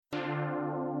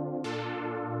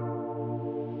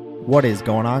What is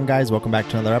going on, guys? Welcome back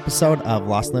to another episode of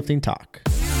Lost and Lifting Talk.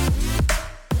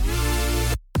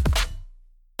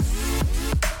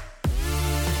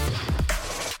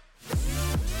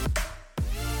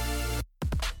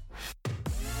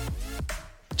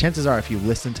 Chances are, if you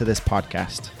listen to this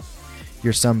podcast,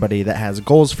 you're somebody that has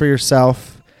goals for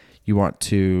yourself. You want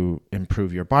to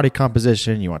improve your body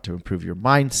composition. You want to improve your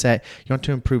mindset. You want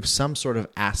to improve some sort of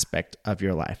aspect of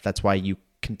your life. That's why you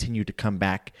continue to come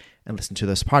back and listen to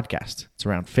this podcast. It's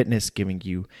around fitness, giving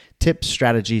you tips,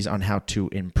 strategies on how to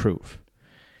improve.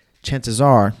 Chances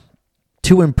are,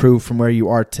 to improve from where you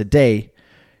are today,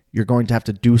 you're going to have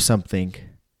to do something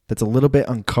that's a little bit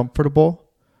uncomfortable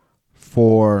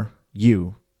for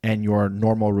you and your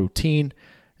normal routine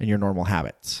and your normal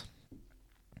habits.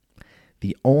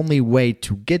 The only way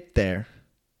to get there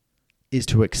is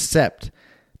to accept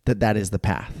that that is the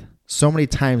path. So many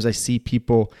times I see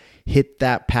people hit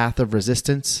that path of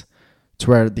resistance to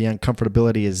where the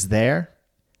uncomfortability is there,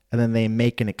 and then they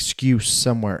make an excuse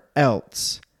somewhere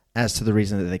else as to the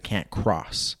reason that they can't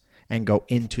cross and go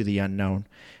into the unknown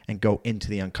and go into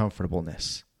the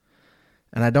uncomfortableness.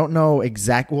 And I don't know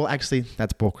actually,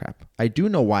 that's bullcrap. I do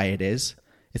know why it is.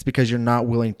 It's because you're not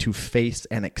willing to face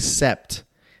and accept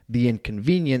the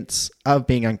inconvenience of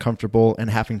being uncomfortable and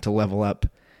having to level up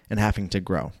and having to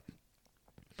grow.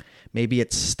 Maybe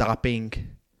it's stopping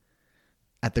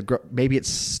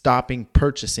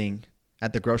purchasing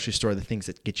at the grocery store the things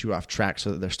that get you off track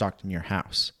so that they're stocked in your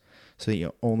house, so that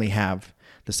you only have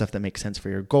the stuff that makes sense for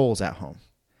your goals at home.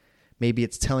 Maybe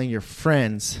it's telling your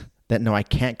friends that, no, I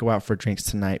can't go out for drinks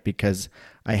tonight because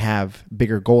I have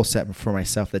bigger goals set for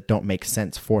myself that don't make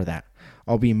sense for that.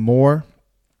 I'll be more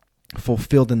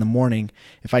fulfilled in the morning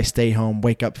if I stay home,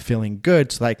 wake up feeling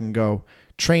good so that I can go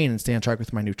train and stay on track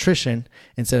with my nutrition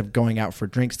instead of going out for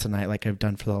drinks tonight like I've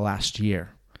done for the last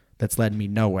year. That's led me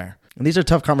nowhere. And these are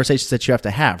tough conversations that you have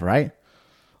to have, right?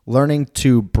 Learning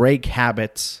to break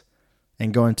habits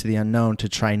and go into the unknown to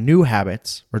try new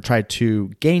habits or try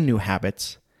to gain new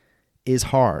habits is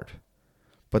hard.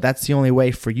 But that's the only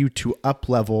way for you to up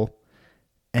level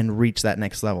and reach that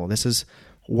next level. This is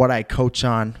what I coach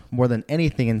on more than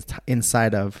anything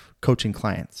inside of coaching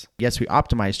clients. Yes, we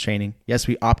optimize training. Yes,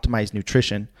 we optimize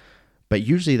nutrition. But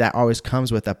usually that always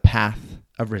comes with a path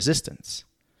of resistance.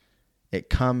 It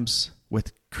comes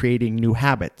with creating new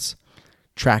habits,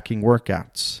 tracking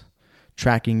workouts,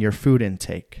 tracking your food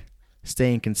intake,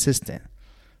 staying consistent.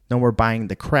 No more buying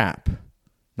the crap,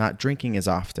 not drinking as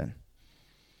often.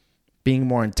 Being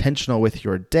more intentional with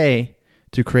your day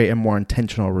to create a more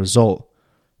intentional result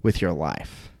with your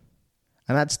life.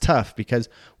 And that's tough because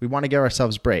we want to give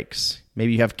ourselves breaks.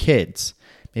 Maybe you have kids.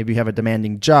 Maybe you have a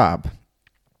demanding job.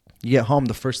 You get home,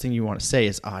 the first thing you want to say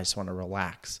is, I just want to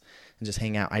relax and just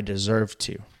hang out. I deserve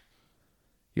to.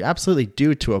 You absolutely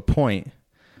do to a point,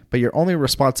 but your only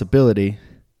responsibility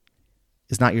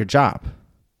is not your job.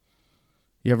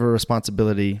 You have a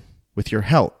responsibility with your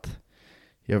health.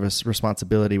 You have a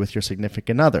responsibility with your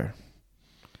significant other.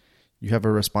 You have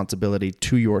a responsibility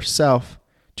to yourself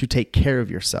to take care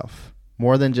of yourself,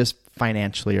 more than just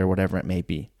financially or whatever it may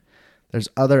be. There's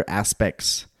other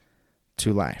aspects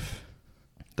to life.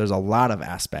 There's a lot of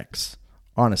aspects,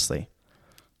 honestly.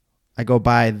 I go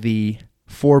by the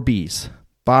 4 B's: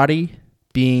 body,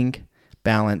 being,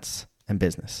 balance, and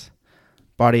business.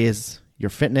 Body is your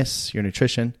fitness, your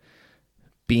nutrition.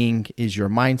 Being is your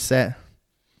mindset.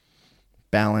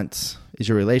 Balance is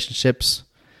your relationships.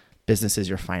 Business is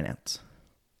your finance.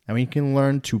 And when you can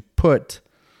learn to put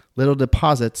little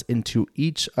deposits into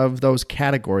each of those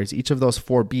categories, each of those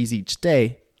 4 B's each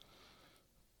day,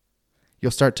 you'll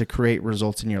start to create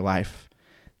results in your life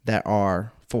that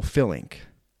are fulfilling.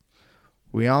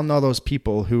 We all know those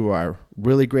people who are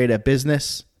really great at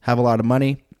business, have a lot of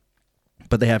money,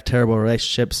 but they have terrible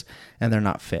relationships and they're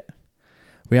not fit.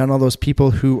 We all know those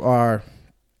people who are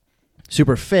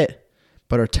super fit,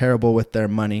 but are terrible with their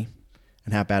money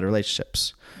and have bad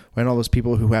relationships. We know those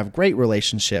people who have great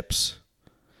relationships,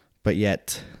 but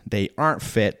yet they aren't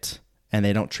fit and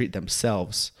they don't treat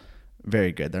themselves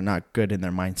very good. They're not good in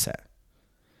their mindset.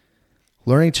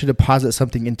 Learning to deposit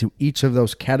something into each of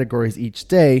those categories each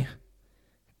day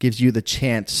gives you the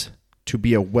chance to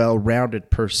be a well-rounded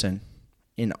person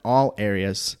in all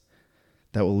areas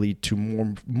that will lead to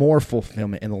more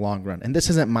fulfillment in the long run. And this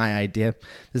isn't my idea.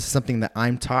 This is something that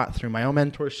I'm taught through my own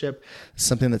mentorship. It's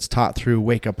something that's taught through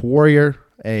Wake Up Warrior,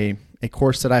 a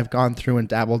course that I've gone through and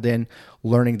dabbled in,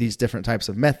 learning these different types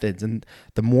of methods. And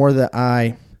the more that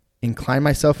I incline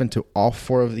myself into all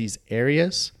 4 of these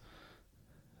areas,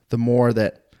 the more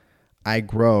that I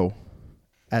grow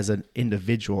as an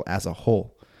individual, as a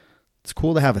whole. It's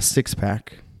cool to have a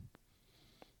 6-pack,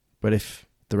 But if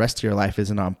the rest of your life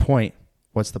isn't on point,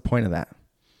 what's the point of that?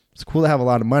 It's cool to have a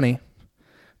lot of money,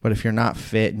 but if you're not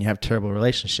fit and you have terrible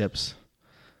relationships,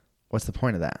 what's the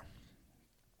point of that?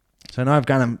 So I know I've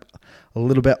gone a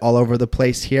little bit all over the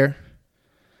place here,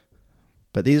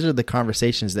 but these are the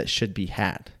conversations that should be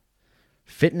had.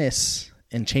 Fitness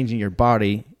and changing your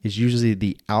body is usually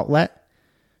the outlet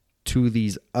to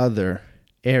these other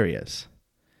areas,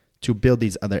 to build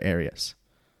these other areas.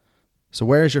 So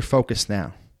where is your focus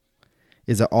now?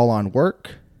 Is it all on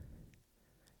work?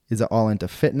 Is it all into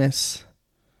fitness?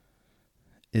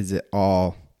 Is it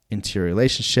all into your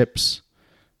relationships?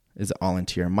 Is it all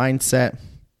into your mindset?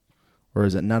 Or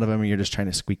is it none of them and you're just trying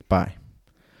to squeak by?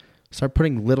 Start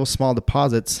putting little small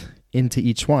deposits into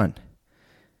each one.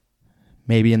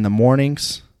 Maybe in the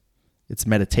mornings, it's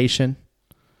meditation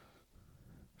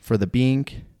for the being,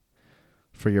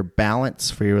 for your balance,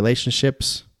 for your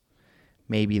relationships.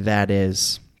 Maybe that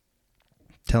is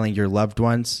telling your loved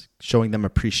ones, showing them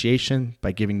appreciation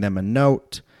by giving them a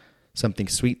note, something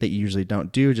sweet that you usually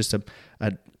don't do, just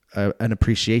an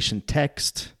appreciation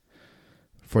text.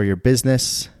 For your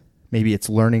business, maybe it's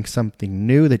learning something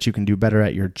new that you can do better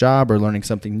at your job, or learning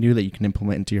something new that you can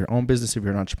implement into your own business if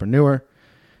you're an entrepreneur.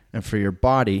 And for your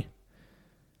body,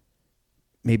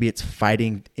 maybe it's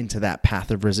fighting into that path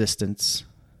of resistance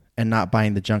and not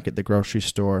buying the junk at the grocery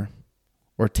store,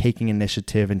 or taking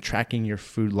initiative and tracking your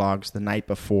food logs the night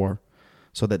before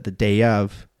so that the day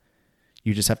of,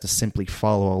 you just have to simply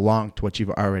follow along to what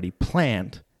you've already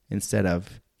planned instead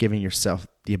of giving yourself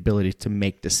the ability to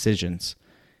make decisions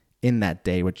in that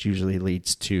day, which usually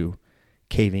leads to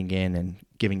caving in and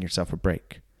giving yourself a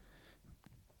break.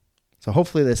 So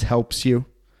hopefully this helps you.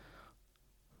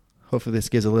 Hopefully this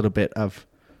gives a little bit of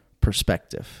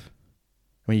perspective.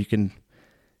 When you can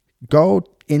go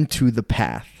into the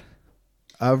path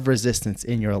of resistance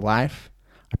in your life,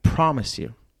 I promise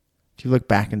you, if you look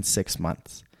back in 6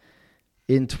 months,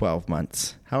 in 12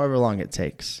 months, however long it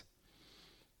takes,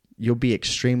 you'll be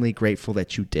extremely grateful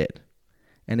that you did.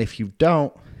 And if you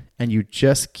don't, and you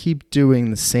just keep doing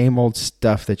the same old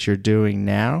stuff that you're doing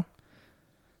now,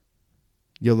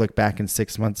 you'll look back in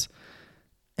 6 months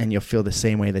and you'll feel the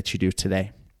same way that you do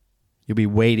today. You'll be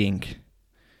waiting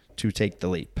to take the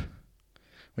leap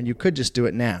when you could just do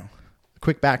it now. A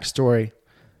quick backstory.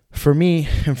 For me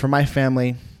and for my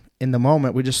family, in the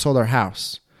moment, we just sold our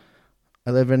house.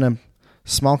 I live in a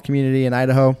small community in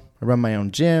Idaho. I run my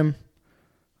own gym.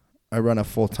 I run a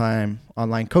full-time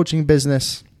online coaching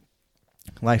business.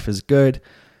 Life is good.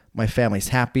 My family's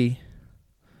happy.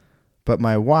 But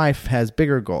my wife has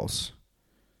bigger goals.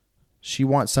 She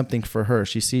wants something for her.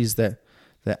 She sees that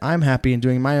I'm happy and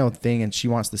doing my own thing, and she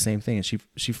wants the same thing, and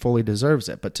she fully deserves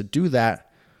it. But to do that,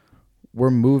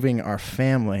 we're moving our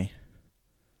family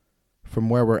from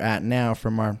where we're at now,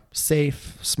 from our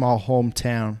safe, small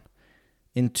hometown,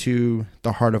 into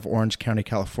the heart of Orange County,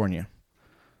 California,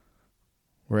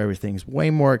 where everything's way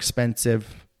more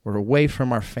expensive. We're away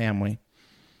from our family.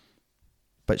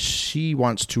 But she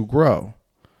wants to grow.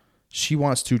 She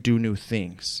wants to do new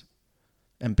things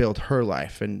and build her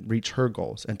life and reach her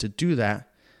goals. And to do that,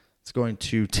 it's going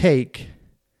to take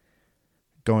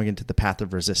going into the path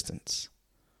of resistance,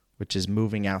 which is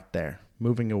moving out there,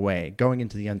 moving away, going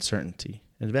into the uncertainty,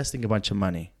 investing a bunch of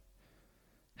money,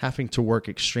 having to work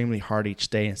extremely hard each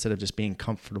day instead of just being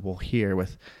comfortable here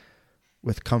with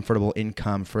comfortable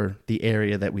income for the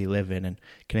area that we live in and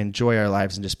can enjoy our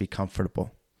lives and just be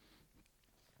comfortable.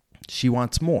 She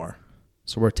wants more.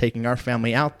 So we're taking our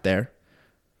family out there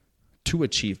to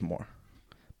achieve more.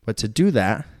 But to do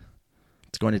that,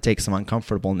 it's going to take some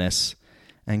uncomfortableness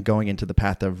and going into the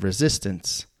path of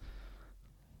resistance.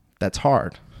 That's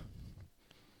hard.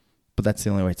 But that's the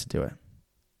only way to do it.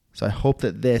 So I hope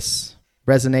that this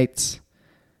resonates,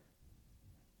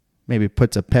 maybe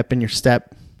puts a pep in your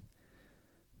step,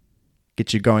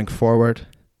 get you going forward.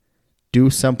 Do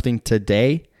something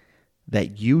today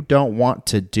that you don't want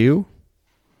to do,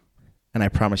 and I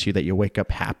promise you that you'll wake up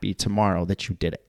happy tomorrow that you did it.